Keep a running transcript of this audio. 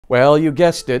Well, you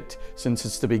guessed it. Since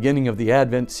it's the beginning of the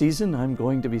Advent season, I'm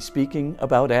going to be speaking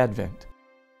about Advent.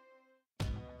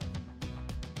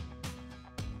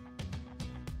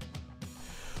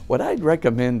 What I'd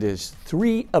recommend is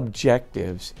 3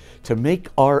 objectives to make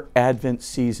our Advent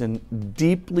season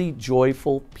deeply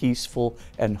joyful, peaceful,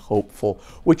 and hopeful,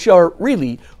 which are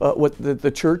really what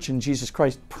the Church and Jesus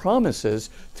Christ promises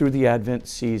through the Advent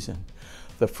season.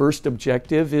 The first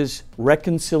objective is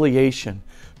reconciliation,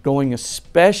 going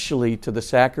especially to the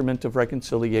sacrament of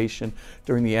reconciliation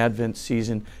during the Advent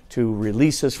season to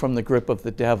release us from the grip of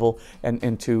the devil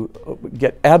and to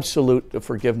get absolute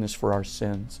forgiveness for our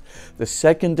sins. The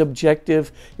second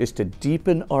objective is to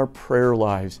deepen our prayer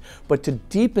lives, but to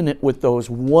deepen it with those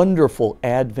wonderful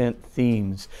Advent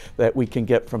themes that we can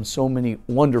get from so many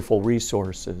wonderful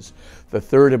resources. The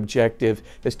third objective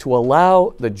is to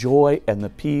allow the joy and the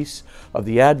peace of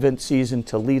the Advent season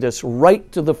to lead us right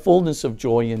to the fullness of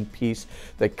joy and peace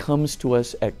that comes to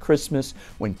us at Christmas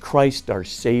when Christ our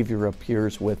Savior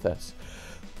appears with us.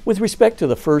 With respect to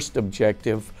the first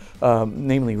objective,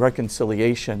 namely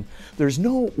reconciliation, there's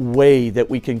no way that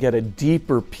we can get a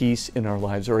deeper peace in our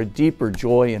lives or a deeper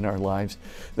joy in our lives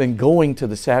than going to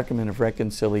the sacrament of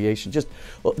reconciliation. Just,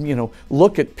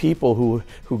 look at people who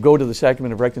go to the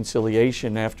sacrament of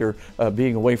reconciliation after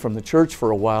being away from the church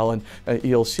for a while, and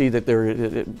you'll see that they're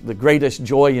the greatest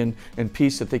joy and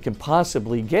peace that they can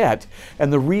possibly get.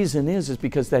 And the reason is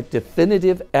because that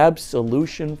definitive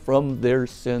absolution from their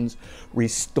sins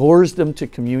restores them to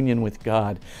communion with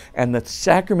God. And the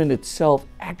sacrament itself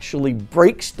actually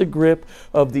breaks the grip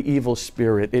of the evil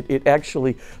spirit. It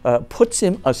actually puts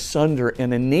him asunder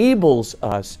and enables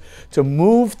us to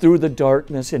move through the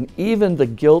darkness and even the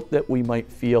guilt that we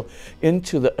might feel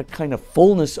into the kind of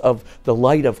fullness of the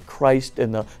light of Christ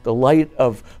and the light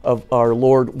of our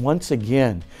Lord once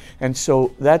again. And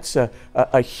so that's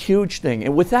a huge thing.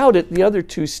 And without it, the other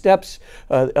 2 steps,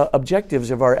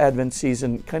 objectives of our Advent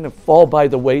season kind of fall by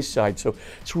the wayside. So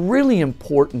it's really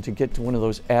important to get to one of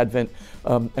those Advent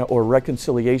or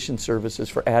reconciliation services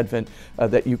for Advent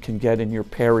that you can get in your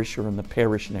parish or in the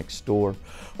parish next door.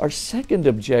 Our second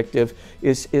objective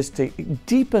is to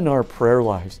deepen our prayer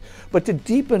lives, but to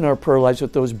deepen our prayer lives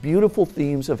with those beautiful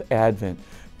themes of Advent: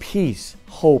 peace,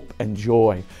 hope, and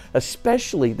joy,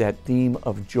 especially that theme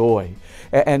of joy.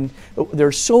 And there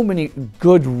are so many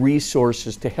good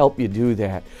resources to help you do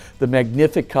that. The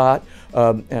Magnificat,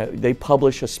 they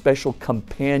publish a special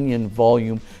companion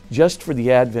volume just for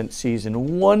the Advent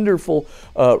season. Wonderful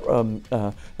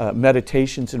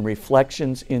meditations and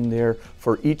reflections in there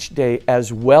for each day,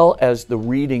 as well as the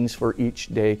readings for each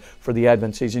day for the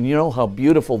Advent season. You know how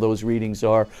beautiful those readings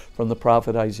are from the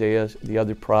prophet Isaiah, the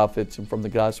other prophets, and from the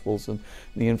Gospels and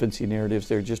the infancy narratives.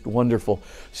 They're just wonderful.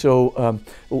 So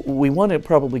we want to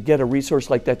probably get a resource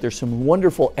like that. There's some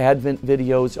wonderful Advent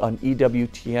videos on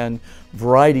EWTN,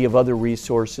 variety of other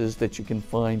resources that you can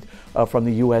find from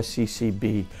the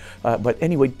USCCB. But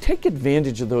anyway, take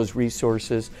advantage of those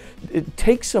resources.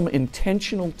 Take some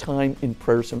intentional time in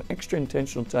prayer, some extra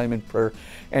intentional time in prayer,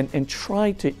 and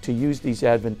try to use these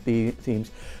Advent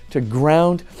themes to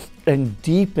ground and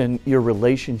deepen your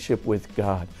relationship with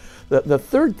God. The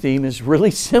third theme is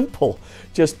really simple.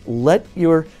 Just let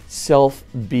yourself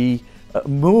be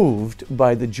moved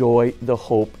by the joy, the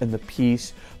hope, and the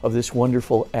peace of this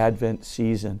wonderful Advent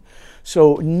season.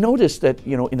 So notice that,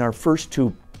 in our first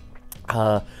 2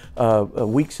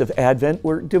 weeks of Advent,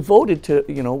 we're devoted to,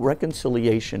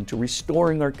 reconciliation, to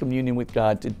restoring our communion with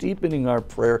God, to deepening our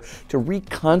prayer, to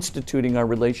reconstituting our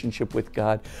relationship with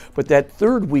God. But that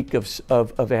 3rd week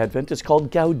of Advent is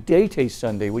called Gaudete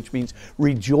Sunday, which means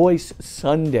Rejoice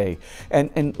Sunday.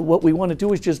 And what we want to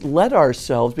do is just let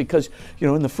ourselves, because,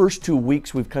 in the first 2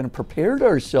 weeks, we've kind of prepared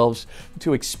ourselves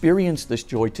to experience this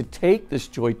joy, to take this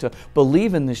joy, to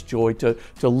believe in this joy, to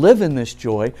live in this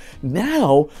joy.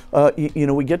 Now,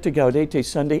 we get to Gaudete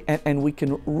Sunday and we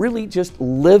can really just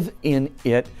live in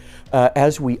it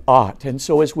as we ought. And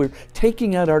so as we're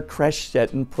taking out our creche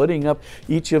set and putting up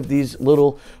each of these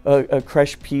little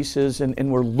creche pieces,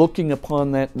 and we're looking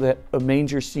upon that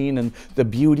manger scene and the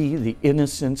beauty, the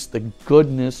innocence, the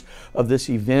goodness of this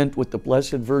event with the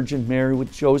Blessed Virgin Mary,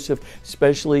 with Joseph,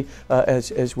 especially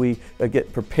as we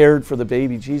get prepared for the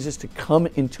baby Jesus to come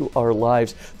into our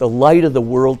lives, the light of the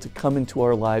world to come into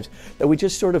our lives, that we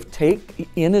just sort of take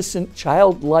innocent,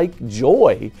 childlike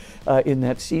joy in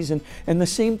that season. And the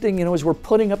same thing as we're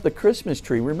putting up the Christmas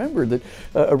tree, remember that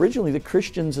originally the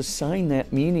Christians assigned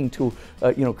that meaning to,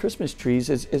 Christmas trees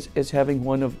as having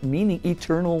one of meaning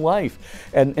eternal life.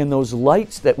 And those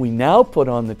lights that we now put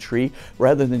on the tree,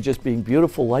 rather than just being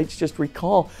beautiful lights, just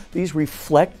recall, these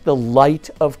reflect the light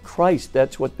of Christ.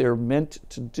 That's what they're meant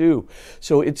to do.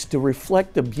 So it's to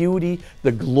reflect the beauty,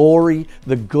 the glory,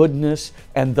 the goodness,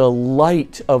 and the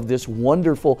light of this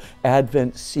wonderful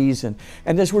Advent season.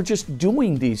 And as we're just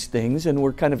doing these things and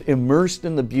we're kind of immersed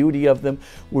in the beauty of them,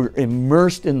 we're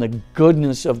immersed in the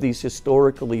goodness of these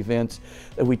historical events,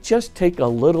 that we just take a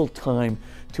little time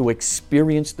to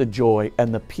experience the joy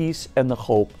and the peace and the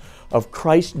hope of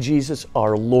Christ Jesus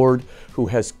our Lord, who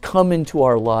has come into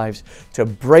our lives to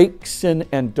break sin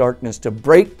and darkness, to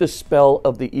break the spell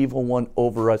of the evil one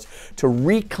over us, to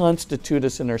reconstitute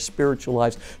us in our spiritual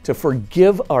lives, to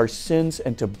forgive our sins,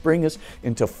 and to bring us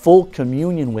into full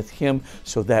communion with Him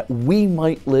so that we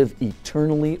might live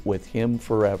eternally with Him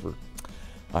forever.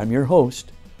 I'm your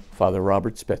host, Father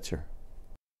Robert Spitzer.